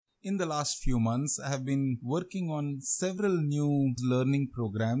In the last few months, I have been working on several new learning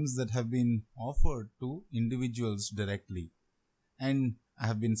programs that have been offered to individuals directly. And I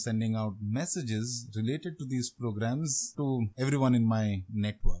have been sending out messages related to these programs to everyone in my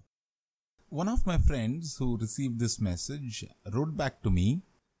network. One of my friends who received this message wrote back to me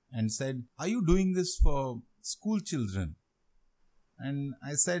and said, "Are you doing this for school children?" And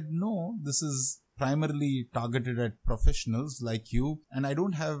I said, "No, this is primarily targeted at professionals like you, and I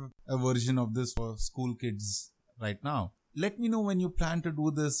don't have a version of this for school kids right now. Let me know when you plan to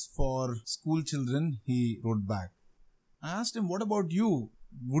do this for school children," he wrote back. I asked him, "What about you?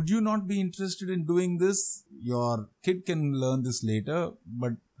 Would you not be interested in doing this? Your kid can learn this later,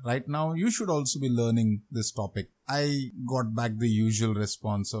 but right now you should also be learning this topic." I got back the usual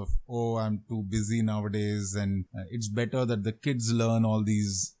response of, "Oh, I'm too busy nowadays and it's better that the kids learn all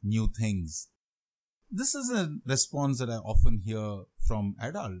these new things." This is a response that I often hear from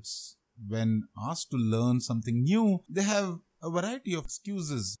adults. When asked to learn something new, they have a variety of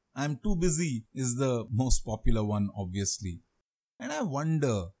excuses. "I'm too busy" is the most popular one, obviously. And I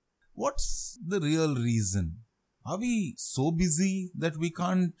wonder, what's the real reason? Are we so busy that we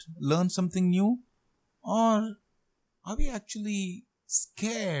can't learn something new? Or are we actually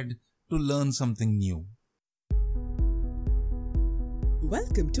scared to learn something new?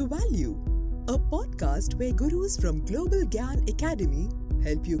 Welcome to Value, a podcast where gurus from Global Gyan Academy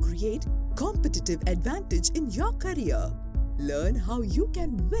help you create competitive advantage in your career. Learn how you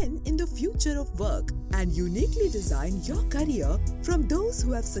can win in the future of work and uniquely design your career from those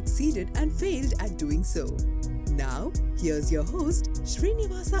who have succeeded and failed at doing so. Now, here's your host,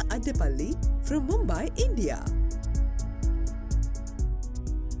 Srinivasa Addepalli from Mumbai, India.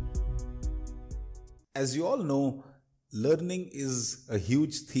 As you all know, learning is a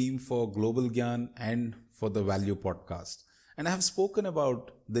huge theme for Global Gyan and for the Value podcast. And I have spoken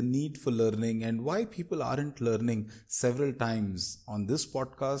about the need for learning and why people aren't learning several times on this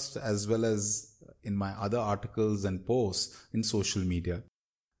podcast as well as in my other articles and posts in social media.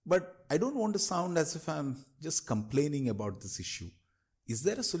 But I don't want to sound as if I'm just complaining about this issue. Is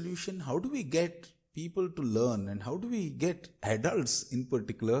there a solution? How do we get people to learn, and how do we get adults in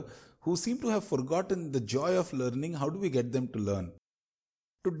particular who seem to have forgotten the joy of learning, how do we get them to learn?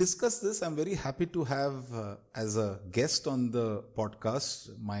 To discuss this, I'm very happy to have as a guest on the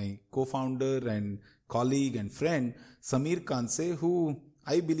podcast my co-founder and colleague and friend Samir Kanse, who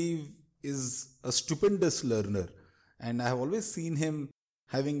I believe is a stupendous learner. And I have always seen him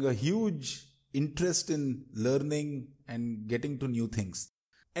having a huge interest in learning and getting to new things.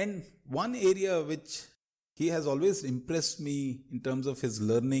 And one area which he has always impressed me in terms of his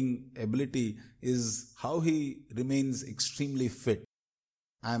learning ability is how he remains extremely fit.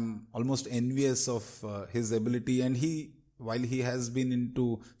 I'm almost envious of his ability, and while he has been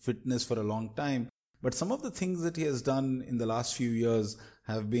into fitness for a long time, but some of the things that he has done in the last few years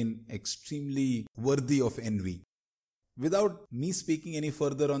have been extremely worthy of envy. Without me speaking any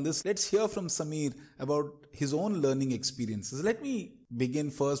further on this, let's hear from Samir about his own learning experiences. Let me begin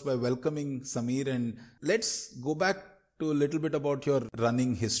first by welcoming Samir, and let's go back to a little bit about your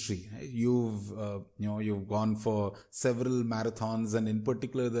running history. You've gone for several marathons, and in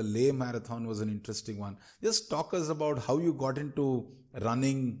particular the Leh Marathon was an interesting one. Just talk us about how you got into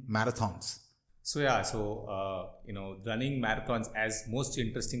running marathons. Running marathons, as most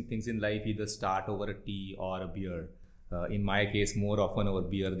interesting things in life, either start over a tea or a beer. In my case, more often over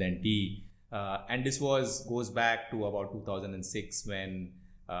beer than tea. And this goes back to about 2006 when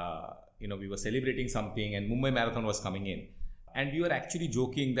we were celebrating something and Mumbai Marathon was coming in. And we were actually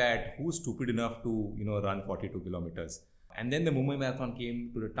joking that who's stupid enough to, run 42 kilometers. And then the Mumbai Marathon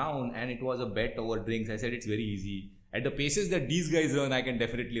came to the town and it was a bet over drinks. I said, it's very easy. At the paces that these guys run, I can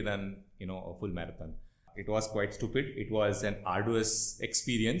definitely run, a full marathon. It was quite stupid. It was an arduous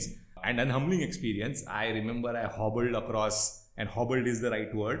experience and an humbling experience. I remember I hobbled across, and hobbled is the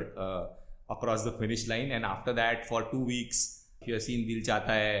right word, across the finish line. And after that, for 2 weeks, if you have seen Dil Chahta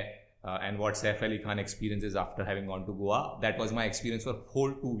Hai, and what Saif Ali Khan experiences after having gone to Goa. That was my experience for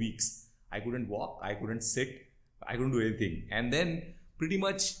whole 2 weeks. I couldn't walk, I couldn't sit, I couldn't do anything. And then pretty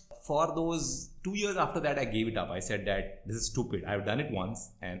much for those 2 years after that, I gave it up. I said that this is stupid. I've done it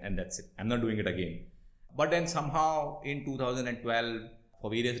once and that's it. I'm not doing it again. But then somehow in 2012, for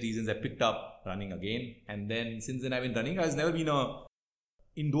various reasons, I picked up running again. And then since then I've been running. I've never been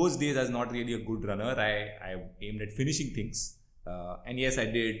in those days I was not really a good runner. I aimed at finishing things. And yes, I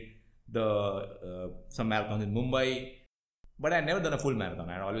did some marathons in Mumbai, but I had never done a full marathon.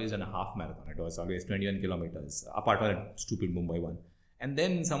 I had always done a half marathon. It was always 21 kilometers, apart from that stupid Mumbai one. And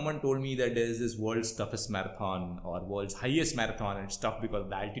then someone told me that there is this world's toughest marathon or world's highest marathon, and it's tough because of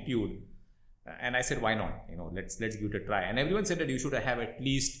the altitude. And I said, why not? Let's give it a try. And everyone said that you should have at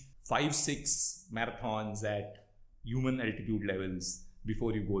least 5-6 marathons at human altitude levels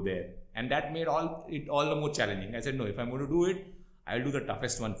before you go there. And that made it all the more challenging. I said, no, if I'm going to do it, I'll do the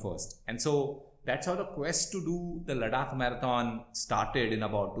toughest one first. And so that's how the quest to do the Ladakh Marathon started in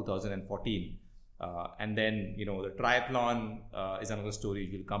about 2014. And then, the triathlon is another story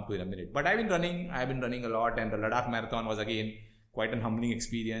we'll come to in a minute. But I've been running a lot, and the Ladakh Marathon was again quite an humbling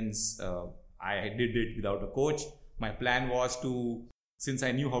experience. I did it without a coach. My plan was since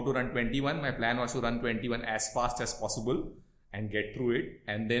I knew how to run 21, my plan was to run 21 as fast as possible and get through it.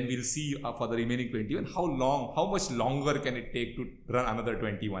 And then we'll see for the remaining 21, how much longer can it take to run another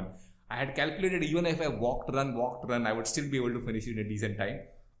 21. I had calculated even if I walked, run, I would still be able to finish it in a decent time.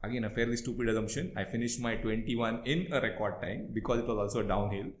 Again, a fairly stupid assumption. I finished my 21 in a record time because it was also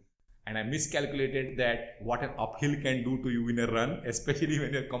downhill. And I miscalculated that what an uphill can do to you in a run, especially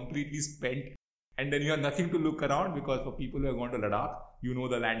when you're completely spent and then you have nothing to look around, because for people who have gone to Ladakh,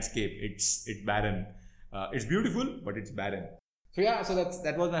 the landscape. It's barren. It's beautiful, but it's barren. So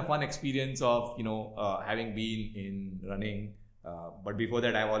that was my fun experience of, having been in running. But before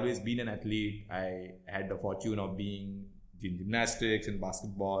that, I've always been an athlete. I had the fortune of being in gymnastics and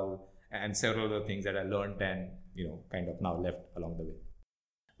basketball and several other things that I learned and, kind of now left along the way.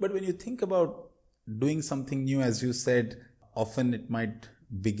 But when you think about doing something new, as you said, often it might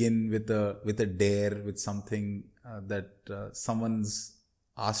begin with a dare, with something that someone's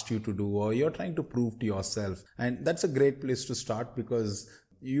asked you to do, or you're trying to prove to yourself. And that's a great place to start, because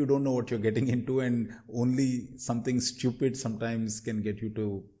you don't know what you're getting into, and only something stupid sometimes can get you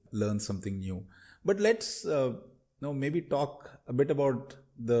to learn something new. But let's maybe talk a bit about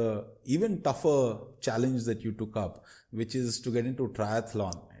the even tougher challenge that you took up, which is to get into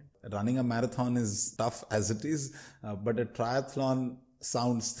triathlon. Running a marathon is tough as it is, but a triathlon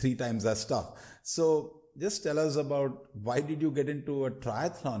sounds 3 times as tough. So just tell us about, why did you get into a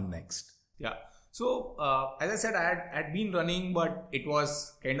triathlon next? Yeah. So, as I said, I had been running, but it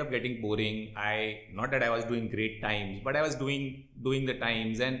was kind of getting boring. Not that I was doing great times, but I was doing the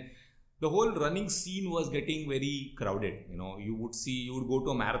times, and the whole running scene was getting very crowded. You would go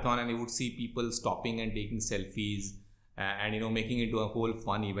to a marathon and you would see people stopping and taking selfies and, making it into a whole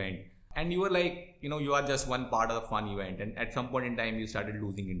fun event. And you were like, you are just one part of the fun event. And at some point in time, you started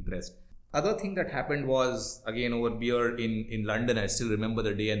losing interest. Other thing that happened was, again, over beer in London, I still remember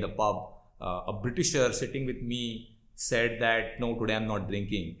the day in the pub. A Britisher sitting with me said that, no, today I'm not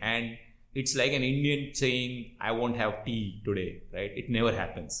drinking. And it's like an Indian saying, I won't have tea today, right? It never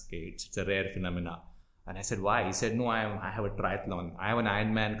happens. Okay, it's a rare phenomena. And I said, why? He said, no, I have a triathlon. I have an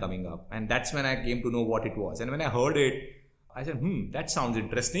Ironman coming up. And that's when I came to know what it was. And when I heard it, I said, that sounds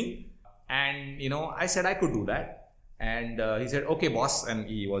interesting. And, I said I could do that. And he said, okay, boss. And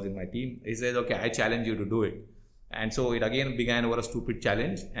he was in my team. He said, okay, I challenge you to do it. And so it again began over a stupid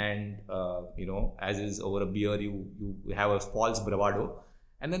challenge. And, as is over a beer, you have a false bravado.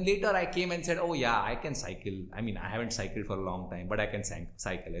 And then later I came and said, oh yeah, I can cycle. I mean, I haven't cycled for a long time, but I can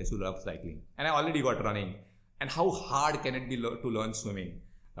cycle. I used to love cycling. And I already got running. And how hard can it be to learn swimming?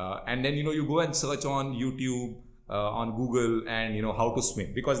 And then, you go and search on YouTube, on Google, and, how to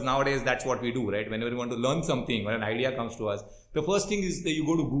swim. Because nowadays that's what we do, right? Whenever we want to learn something or an idea comes to us, the first thing is that you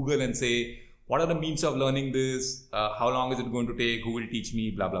go to Google and say, what are the means of learning this? How long is it going to take? Who will teach me?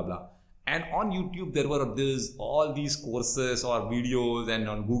 Blah, blah, blah. And on YouTube, there were all these courses or videos, and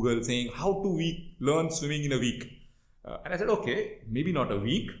on Google saying, how to learn swimming in a week. And I said, okay, maybe not a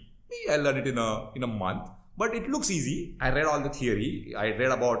week. Maybe I'll learn it in a month. But it looks easy. I read all the theory. I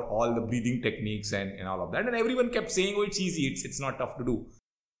read about all the breathing techniques and all of that. And everyone kept saying, oh, it's easy. It's not tough to do.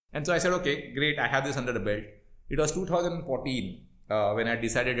 And so I said, okay, great. I have this under the belt. It was 2014 when I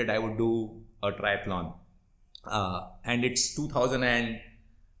decided that I would do a triathlon. And it's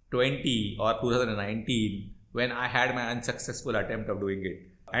 2020 or 2019 when I had my unsuccessful attempt of doing it.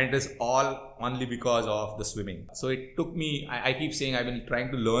 And it is all only because of the swimming. So it took me, I keep saying I've been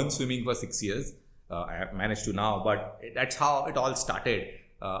trying to learn swimming for 6 years. I have managed to now, but that's how it all started.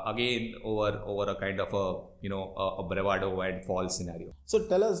 Again, over a kind of a bravado and false scenario. So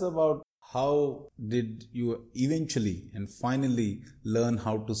tell us about, how did you eventually and finally learn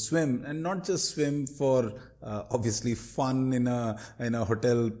how to swim, and not just swim for obviously fun in a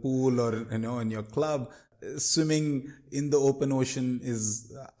hotel pool or in your club. Swimming in the open ocean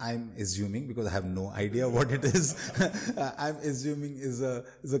is, I'm assuming, because I have no idea what it is, I'm assuming is a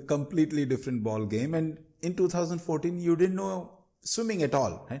completely different ball game. And in 2014 you didn't know swimming at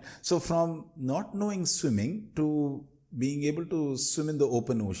all, right? So from not knowing swimming to being able to swim in the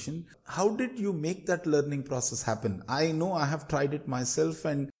open ocean. How did you make that learning process happen? I know I have tried it myself,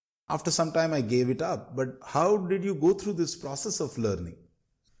 and after some time I gave it up. But how did you go through this process of learning?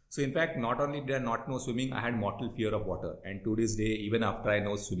 So in fact, not only did I not know swimming, I had mortal fear of water. And to this day, even after I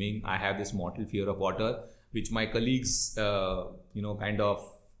know swimming, I have this mortal fear of water, which my colleagues, kind of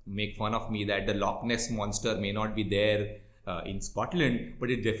make fun of me that the Loch Ness monster may not be there in Scotland, but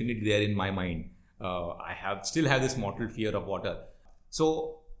it's definitely there in my mind. Still have this mortal fear of water.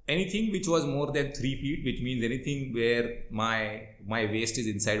 So anything which was more than 3 feet, which means anything where my waist is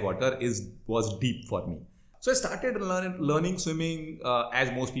inside water, was deep for me. So I started learning swimming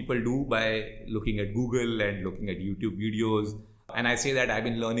as most people do, by looking at Google and looking at YouTube videos. And I say that I've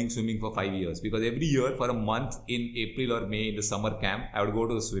been learning swimming for 5 years, because every year for a month in April or May in the summer camp, I would go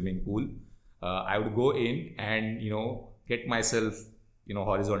to the swimming pool. I would go in and, get myself,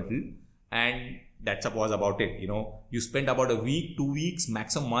 horizontal, and that was about it. You spent about a week, 2 weeks,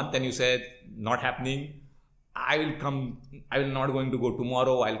 max a month, and you said, not happening. I will not going to go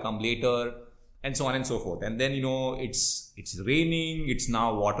tomorrow. I'll come later. And so on and so forth. And then, it's raining, it's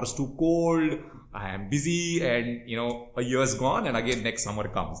now water's too cold, I am busy, and, a year's gone, and again next summer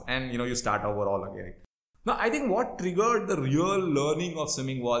comes, and, you start over all again. Now, I think what triggered the real learning of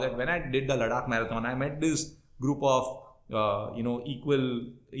swimming was that when I did the Ladakh Marathon, I met this group of,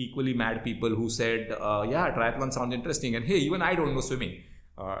 equally mad people who said, triathlon sounds interesting, and hey, even I don't know swimming.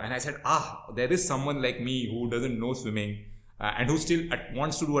 And I said, there is someone like me who doesn't know swimming, and who still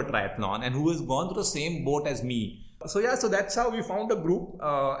wants to do a triathlon, and who has gone through the same boat as me. So that's how we found a group,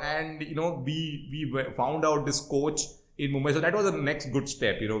 and we found out this coach in Mumbai. So that was the next good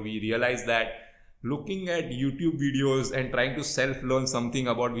step. We realized that looking at YouTube videos and trying to self-learn something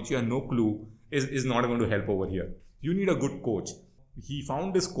about which you have no clue is not going to help over here. You need a good coach. He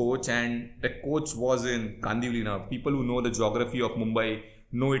found this coach, and the coach was in Kandivali. Now, people who know the geography of Mumbai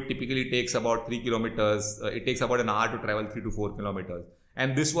know it typically takes about 3 kilometers. It takes about an hour to travel 3 to 4 kilometers.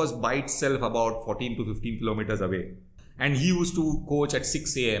 And this was by itself about 14 to 15 kilometers away. And he used to coach at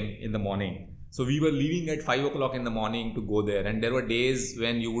 6 a.m. in the morning. So we were leaving at 5 o'clock in the morning to go there. And there were days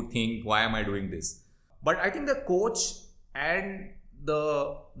when you would think, why am I doing this? But I think the coach and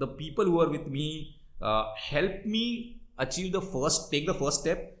the people who were with me helped me take the first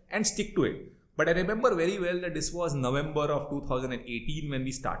step and stick to it. But I remember very well that this was November of 2018 when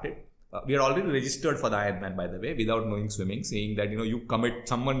we started. We had already registered for the Ironman, by the way, without knowing swimming, saying that, you commit.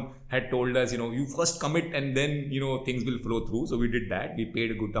 Someone had told us, you first commit and then, things will flow through. So we did that. We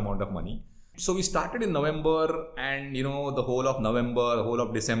paid a good amount of money. So we started in November, and, the whole of November, the whole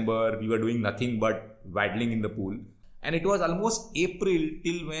of December, we were doing nothing but waddling in the pool. And it was almost April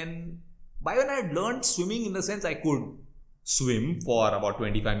by when I had learned swimming, in the sense I could swim for about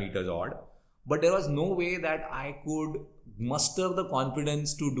 25 meters odd. But there was no way that I could muster the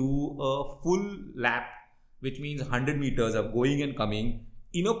confidence to do a full lap, which means 100 meters of going and coming,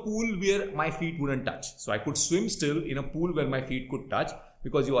 in a pool where my feet wouldn't touch. So I could swim still in a pool where my feet could touch,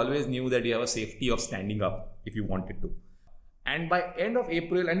 because you always knew that you have a safety of standing up if you wanted to. And by end of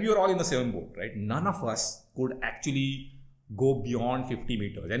April, and we were all in the same boat, right? None of us could actually go beyond 50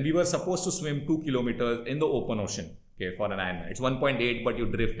 meters. And we were supposed to swim 2 kilometers in the open ocean. Okay, for an Ironman. It's 1.8, but you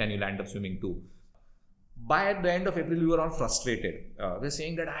drift and you'll end up swimming 2. By the end of April, we were all frustrated. We're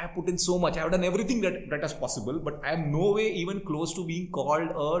saying that I have put in so much. I have done everything that is possible, but I am no way even close to being called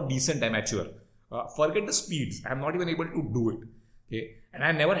a decent amateur. Forget the speeds. I'm not even able to do it. Okay, and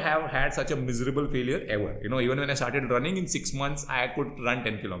I never have had such a miserable failure ever. Even when I started running in 6 months, I could run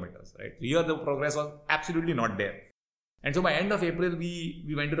 10 kilometers. Right? Here, the progress was absolutely not there. And so by end of April,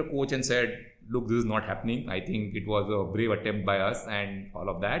 we went to the coach and said, look, this is not happening. I think it was a brave attempt by us and all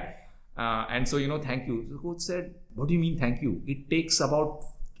of that. And so, thank you. The coach said, what do you mean thank you? It takes about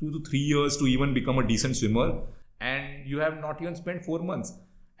 2 to 3 years to even become a decent swimmer. And you have not even spent 4 months.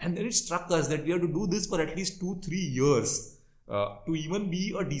 And then it struck us that we have to do this for at least 2-3 years to even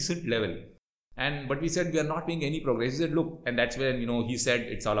be a decent level. But we said, we are not making any progress. He said, look, and that's when, he said,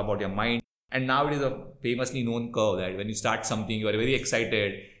 it's all about your mind. And now it is a famously known curve that when you start something, you are very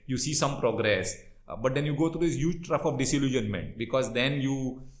excited, you see some progress, but then you go through this huge trough of disillusionment, because then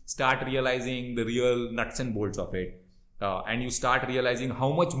you start realizing the real nuts and bolts of it. And you start realizing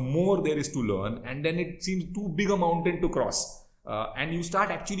how much more there is to learn. And then it seems too big a mountain to cross. And you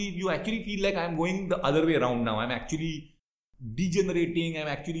actually feel like I'm going the other way around now. I'm actually degenerating. I'm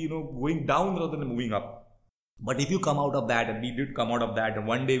actually, going down rather than moving up. But if you come out of that, and we did come out of that, and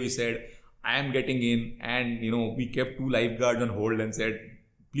one day we said, I am getting in, and we kept 2 lifeguards on hold and said,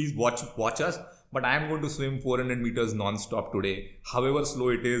 please watch us, but I am going to swim 400 meters non-stop today, however slow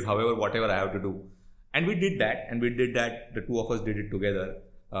it is, whatever I have to do. And we did that. The two of us did it together.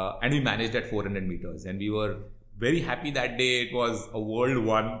 And we managed at 400 meters. And we were very happy that day. It was a world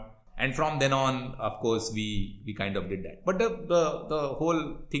one. And from then on, of course, we kind of did that. But the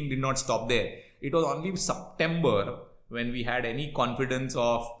whole thing did not stop there. It was only September when we had any confidence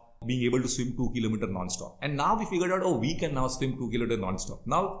of being able to swim 2 kilometers non-stop. And now we figured out, we can now swim 2 kilometers non-stop.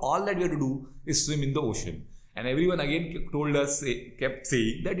 Now all that we have to do is swim in the ocean. And everyone again kept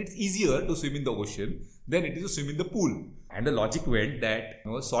saying that it's easier to swim in the ocean than it is to swim in the pool. And the logic went that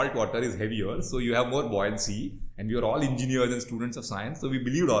salt water is heavier, so you have more buoyancy. And we are all engineers and students of science, so we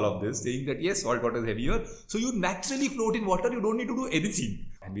believed all of this, saying that yes, salt water is heavier, so you naturally float in water, you don't need to do anything.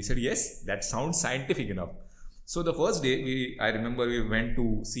 And we said, yes, that sounds scientific enough. So the first day, I remember we went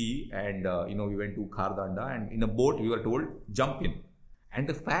to sea and we went to Khardanda, and in a boat we were told, jump in. And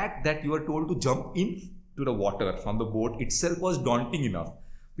the fact that you were told to jump in to the water from the boat itself was daunting enough,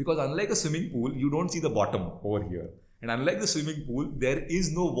 because unlike a swimming pool, you don't see the bottom over here. And unlike the swimming pool, there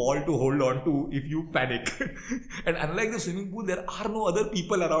is no wall to hold on to if you panic. And unlike the swimming pool, there are no other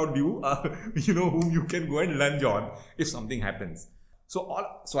people around you, whom you can go and lunge on if something happens. So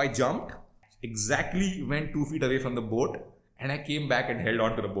I jumped, exactly went 2 feet away from the boat, and I came back and held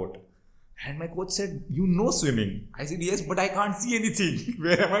on to the boat. And my coach said, you know swimming. I said, yes, but I can't see anything.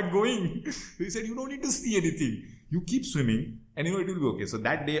 Where am I going? He said, you don't need to see anything. You keep swimming and it will be okay. So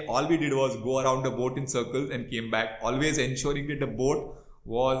that day, all we did was go around the boat in circles and came back, always ensuring that the boat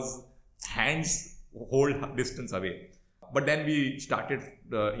was hands hold distance away. But then we started,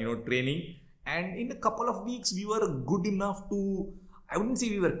 training. And in a couple of weeks, we were good enough to, I wouldn't say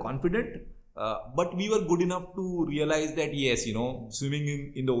we were confident, but we were good enough to realize that yes,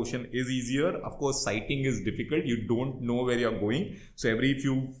 swimming in the ocean is easier. Of course, sighting is difficult. You don't know where you're going. So every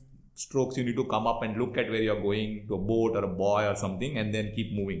few strokes, you need to come up and look at where you're going, to a boat or a buoy or something, and then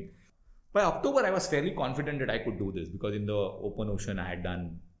keep moving. By October, I was fairly confident that I could do this, because in the open ocean, I had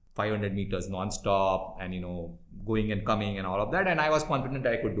done 500 meters non-stop and, going and coming and all of that. And I was confident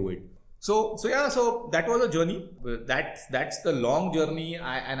I could do it. So that was a journey. That's the long journey.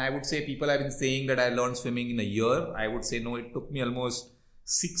 And I would say people have been saying that I learned swimming in a year. I would say no, it took me almost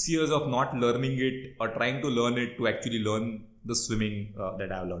 6 years of not learning it or trying to learn it to actually learn the swimming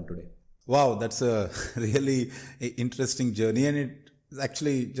that I've learned today. Wow, that's a really interesting journey. And it's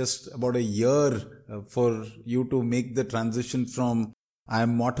actually just about a year for you to make the transition from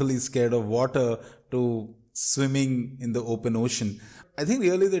I'm mortally scared of water to swimming in the open ocean. I think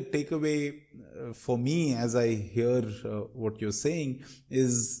really the takeaway for me as I hear what you're saying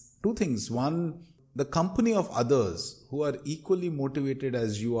is two things. One, the company of others who are equally motivated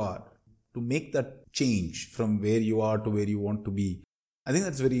as you are to make that change from where you are to where you want to be. I think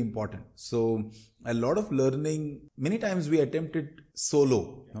that's very important. So a lot of learning, many times we attempt it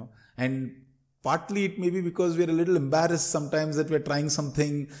solo, and partly it may be because we're a little embarrassed sometimes that we're trying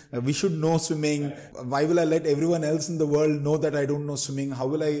something. We should know swimming. Why will I let everyone else in the world know that I don't know swimming? How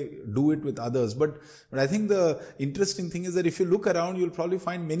will I do it with others? But I think the interesting thing is that if you look around, you'll probably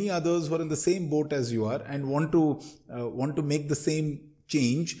find many others who are in the same boat as you are and want to make the same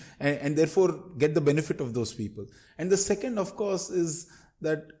change and therefore get the benefit of those people. And the second, of course, is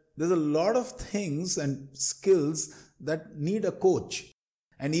that there's a lot of things and skills that need a coach.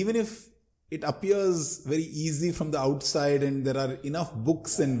 And even if it appears very easy from the outside and there are enough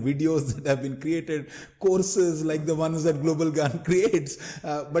books and videos that have been created, courses like the ones that Global GYAN creates.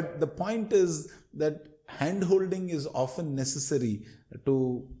 But the point is that hand-holding is often necessary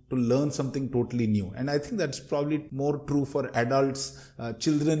to learn something totally new. And I think that's probably more true for adults.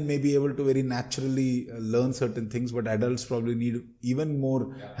 Children may be able to very naturally learn certain things, but adults probably need even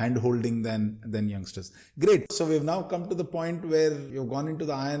more hand-holding than youngsters. Great. So we've now come to the point where you've gone into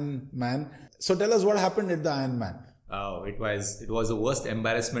the Ironman. So tell us what happened at the Ironman. Oh, it was the worst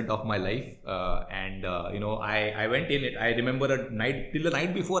embarrassment of my life. I went in it. I remember till the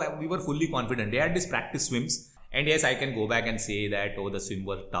night before, we were fully confident. They had these practice swims. And yes, I can go back and say that, the swim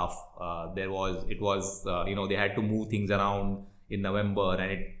was tough. They had to move things around in November.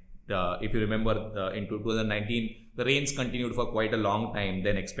 And if you remember, in 2019, the rains continued for quite a long time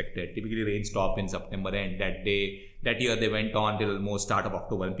than expected. Typically, rains stop in September end. That year they went on till almost start of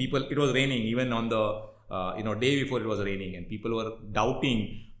October. And it was raining even on the day before it was raining, and people were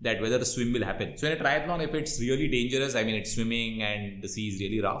doubting that whether the swim will happen. So in a triathlon, if it's really dangerous, it's swimming and the sea is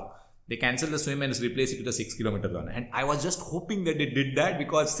really rough, they cancel the swim and replace it with a 6-kilometer run. And I was just hoping that they did that,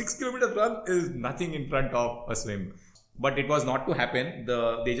 because 6-kilometer run is nothing in front of a swim. But it was not to happen.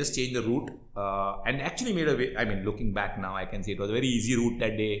 They just changed the route and actually made a way. Looking back now, I can say it was a very easy route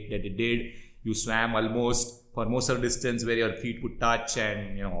that they did. You swam almost for most of the distance where your feet could touch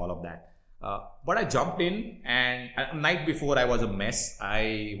and all of that. But I jumped in, and night before I was a mess.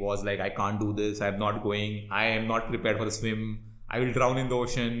 I was like, I can't do this. I'm not going. I am not prepared for a swim. I will drown in the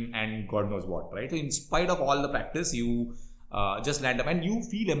ocean and God knows what, right? So in spite of all the practice, you just land up and you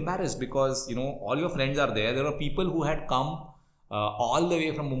feel embarrassed because, all your friends are there. There are people who had come all the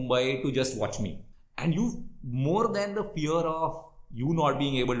way from Mumbai to just watch me. And you, more than the fear of you not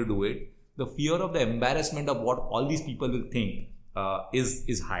being able to do it, the fear of the embarrassment of what all these people will think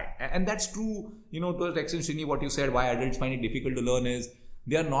is high. And that's true, to an extent, Srini, what you said, why adults find it difficult to learn is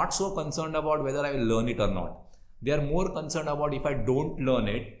they are not so concerned about whether I will learn it or not. They are more concerned about if I don't learn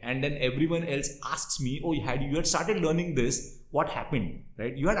it and then everyone else asks me, oh, you had started learning this, what happened,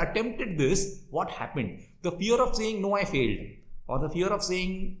 right? You had attempted this, what happened? The fear of saying, no, I failed, or the fear of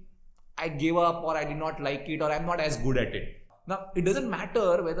saying, I gave up, or I did not like it, or I'm not as good at it. Now, it doesn't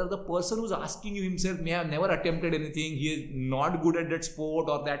matter whether the person who's asking you himself may have never attempted anything, he is not good at that sport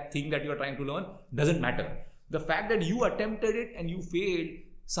or that thing that you are trying to learn, doesn't matter. The fact that you attempted it and you failed,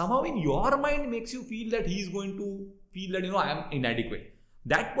 somehow in your mind makes you feel that he is going to feel that, I am inadequate.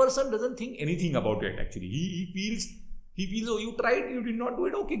 That person doesn't think anything about it actually. He feels, oh, you tried, you did not do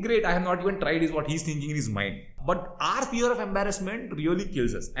it, okay, great, I have not even tried, is what he's thinking in his mind. But our fear of embarrassment really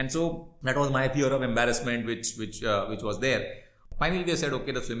kills us. And so that was my fear of embarrassment, which was there. Finally, they said,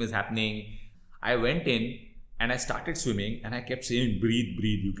 okay, the swim is happening. I went in and I started swimming and I kept saying, breathe,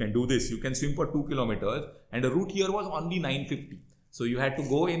 you can do this. You can swim for 2 kilometers. And the route here was only 950. So you had to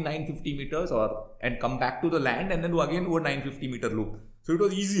go in 950 meters and come back to the land and then again do a 950 meter loop. So it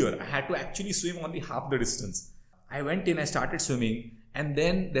was easier. I had to actually swim only half the distance. I went in, I started swimming, and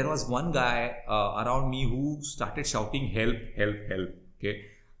then there was one guy around me who started shouting, help, okay?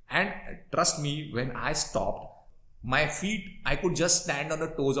 And trust me, when I stopped, my feet, I could just stand on the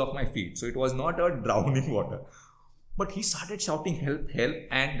toes of my feet. So it was not a drowning water. But he started shouting, help,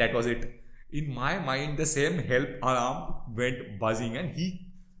 and that was it. In my mind, the same help alarm went buzzing, and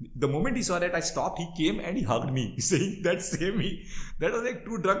the moment he saw that I stopped, he came and he hugged me, saying that was like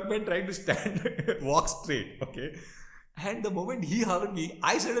two drunk men trying to stand, walk straight, okay? And the moment he hugged me,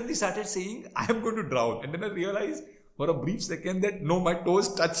 I suddenly started saying, I am going to drown. And then I realized for a brief second that no, my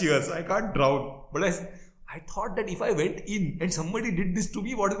toes touch here, so I can't drown. But I thought that if I went in and somebody did this to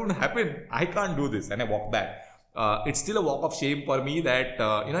me, what is going to happen? I can't do this. And I walked back. It's still a walk of shame for me that,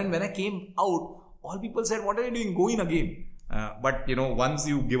 and when I came out, all people said, what are you doing? Go in again. But once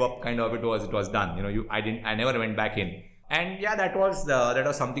you give up, kind of, it was done. I never went back in. And yeah, that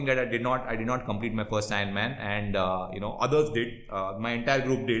was something that I did not complete my first Ironman, and others did. My entire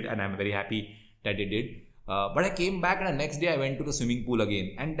group did, and I'm very happy that they did. But I came back, and the next day I went to the swimming pool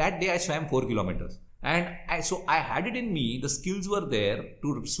again, and that day I swam 4 kilometers. And I had it in me. The skills were there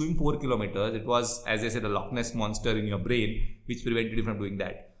to swim 4 kilometers. It was, as I said, a Loch Ness monster in your brain, which prevented you from doing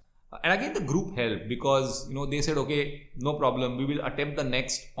that. And again, the group helped because, they said, okay, no problem. We will attempt the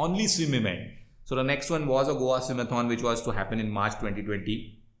next only swim event. So the next one was a Goa Swimathon, which was to happen in March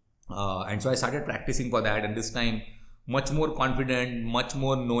 2020. And so I started practicing for that. And this time, much more confident, much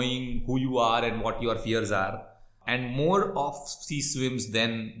more knowing who you are and what your fears are. And more of sea swims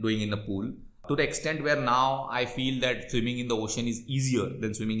than doing in the pool. To the extent where now I feel that swimming in the ocean is easier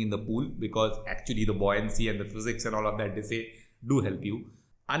than swimming in the pool, because actually the buoyancy and the physics and all of that, they say, do help you.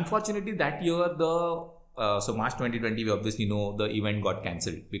 Unfortunately, that year, so March 2020, we obviously know the event got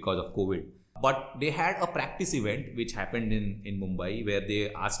cancelled because of COVID. But they had a practice event which happened in Mumbai where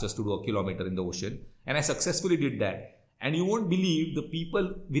they asked us to do a kilometer in the ocean. And I successfully did that. And you won't believe the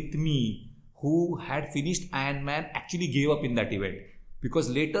people with me who had finished Ironman actually gave up in that event. Because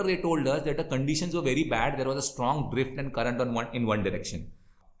later they told us that the conditions were very bad. There was a strong drift and current in one direction.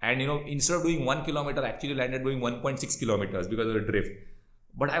 And instead of doing 1 kilometer, I actually landed doing 1.6 kilometers because of the drift.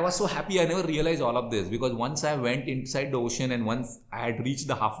 But I was so happy I never realized all of this, because once I went inside the ocean and once I had reached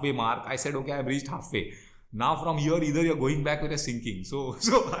the halfway mark, I said, okay, I've reached halfway. Now from here, either you're going back or you're sinking. So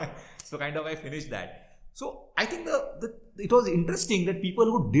kind of I finished that. So I think it was interesting that people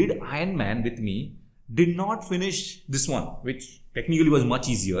who did Ironman with me did not finish this one, which technically was much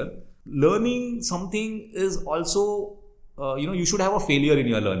easier. Learning something is also, you should have a failure in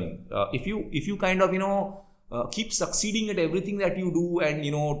your learning. If you kind of, keep succeeding at everything that you do and,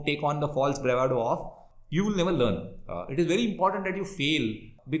 take on the false bravado of, you will never learn. It is very important that you fail,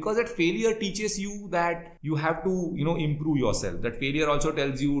 because that failure teaches you that you have to, improve yourself. That failure also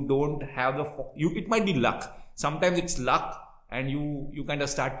tells you don't have it might be luck. Sometimes it's luck and you kind of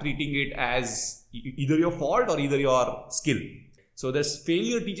start treating it as either your fault or either your skill. So this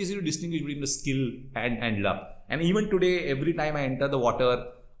failure teaches you to distinguish between the skill and luck. And even today, every time I enter the water,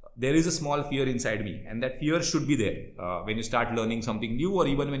 there is a small fear inside me, and that fear should be there when you start learning something new, or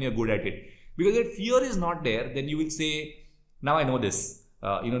even when you're good at it. Because if fear is not there, then you will say, now I know this.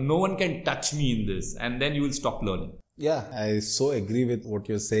 No one can touch me in this, and then you will stop learning. Yeah, I so agree with what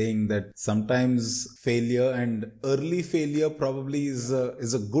you're saying, that sometimes failure, and early failure probably is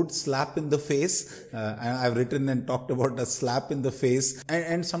a good slap in the face. I've written and talked about a slap in the face.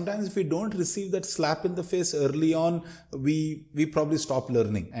 And sometimes if we don't receive that slap in the face early on, we probably stop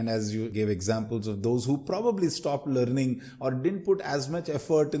learning. And as you gave examples of those who probably stopped learning or didn't put as much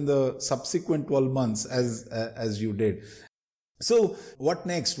effort in the subsequent 12 months as you did. So what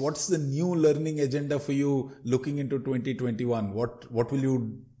next? What's the new learning agenda for you looking into 2021? What will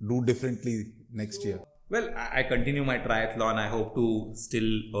you do differently next year? Well, I continue my triathlon. I hope to still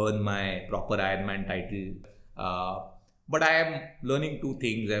earn my proper Ironman title. But I am learning two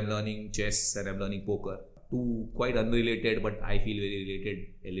things. I'm learning chess and I'm learning poker. Two quite unrelated, but I feel very related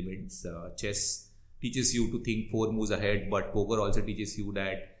elements. Chess teaches you to think 4 moves ahead, but poker also teaches you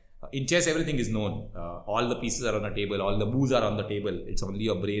that in chess, everything is known. All the pieces are on the table. All the moves are on the table. It's only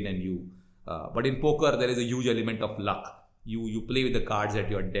your brain and you. But in poker, there is a huge element of luck. You play with the cards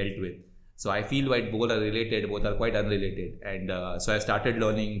that you are dealt with. So I feel while both are related, both are quite unrelated. And so I started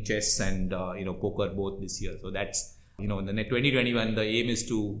learning chess and poker both this year. So that's in the 2021, the aim is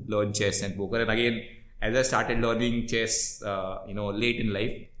to learn chess and poker. And again, as I started learning chess, late in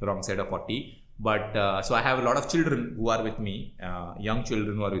life, wrong side of 40. But so I have a lot of children who are with me, young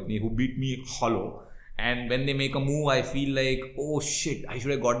children who are with me, who beat me hollow. And when they make a move, I feel like, oh shit, I should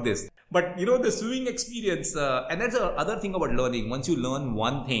have got this. But the swimming experience, and that's the other thing about learning. Once you learn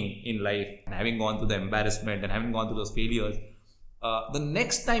one thing in life, and having gone through the embarrassment and having gone through those failures, the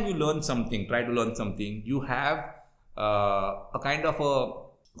next time you learn something, try to learn something, you have a kind of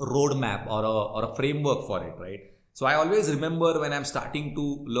a roadmap or a framework for it, right? So I always remember when I'm starting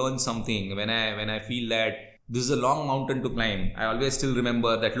to learn something, when I feel that this is a long mountain to climb, I always still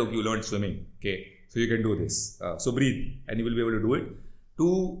remember that, look, you learned swimming. Okay, so you can do this. So breathe and you will be able to do it.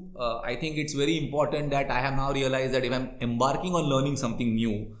 Two, I think it's very important that I have now realized that if I'm embarking on learning something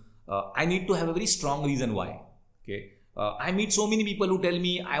new, I need to have a very strong reason why. Okay. I meet so many people who tell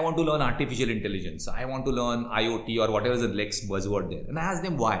me, I want to learn artificial intelligence. I want to learn IoT or whatever is the next buzzword there. And I ask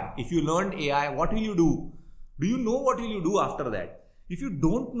them why. If you learned AI, what will you do? Do you know what will you do after that? If you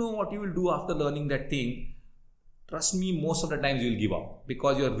don't know what you will do after learning that thing, trust me, most of the times you will give up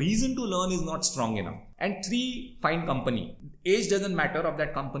because your reason to learn is not strong enough. And three, find company. Age doesn't matter of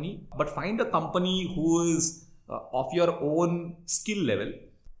that company, but find a company who is of your own skill level.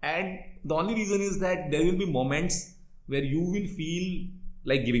 And the only reason is that there will be moments where you will feel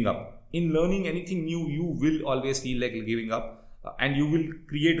like giving up. In learning anything new, you will always feel like giving up. And you will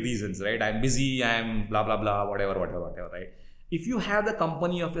create reasons, right? I'm busy, I'm blah, blah, blah, whatever, right? If you have the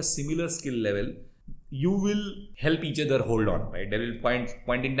company of a similar skill level, you will help each other hold on, right? There will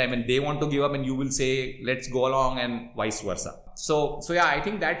point in time when they want to give up and you will say, let's go along, and vice versa. So yeah, I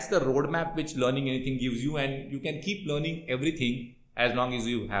think that's the roadmap which learning anything gives you, and you can keep learning everything as long as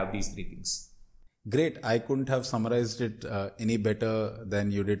you have these three things. Great. I couldn't have summarized it any better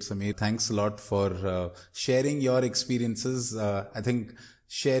than you did, Samir. Thanks a lot for sharing your experiences. I think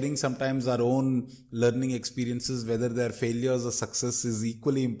sharing sometimes our own learning experiences, whether they're failures or success, is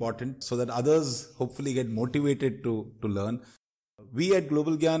equally important so that others hopefully get motivated to learn. We at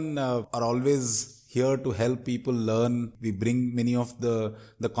Global Gyan are always here to help people learn. We bring many of the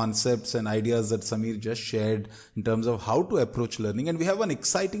concepts and ideas that Samir just shared in terms of how to approach learning. And we have an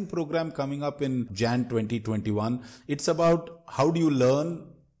exciting program coming up in Jan 2021. It's about how do you learn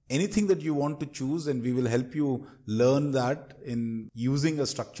anything that you want to choose, and we will help you learn that in using a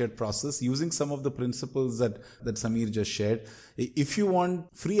structured process, using some of the principles that Samir just shared. If you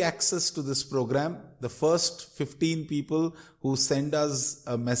want free access to this program, the first 15 people who send us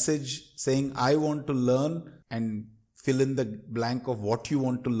a message saying, I want to learn, and fill in the blank of what you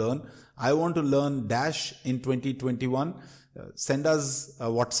want to learn. I want to learn dash in 2021. Send us a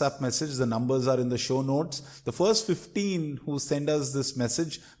WhatsApp message. The numbers are in the show notes. The first 15 who send us this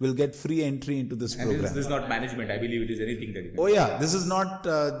message will get free entry into this program. This is not management. I believe it is anything that you can. Oh yeah, this is not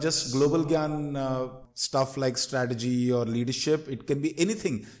just Global Gyan stuff like strategy or leadership. It can be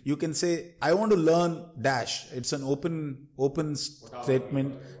anything. You can say, I want to learn dash. It's an open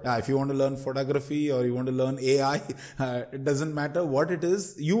statement. If you want to learn photography or you want to learn AI, it doesn't matter what it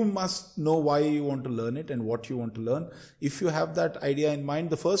is. You must know why you want to learn it and what you want to learn. If you have that idea in mind,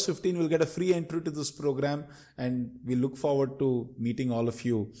 the first 15 will get a free entry to this program, and we look forward to meeting all of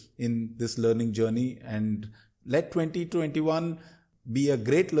you in this learning journey. And let 2021 be a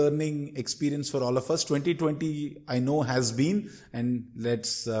great learning experience for all of us. 2020, I know, has been, and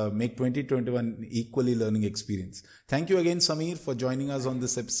let's make 2021 equally learning experience. Thank you again, Samir, for joining us on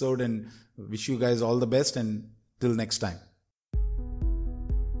this episode, and wish you guys all the best, and till next time.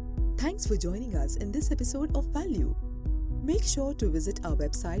 Thanks for joining us in this episode of Value. Make sure to visit our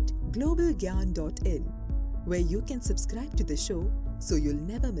website globalgyan.in, where you can subscribe to the show so you'll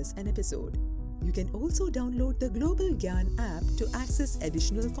never miss an episode. You can also download the Global Gyan app to access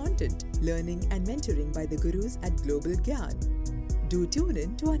additional content, learning and mentoring by the gurus at Global Gyan. Do tune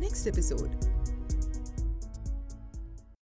in to our next episode.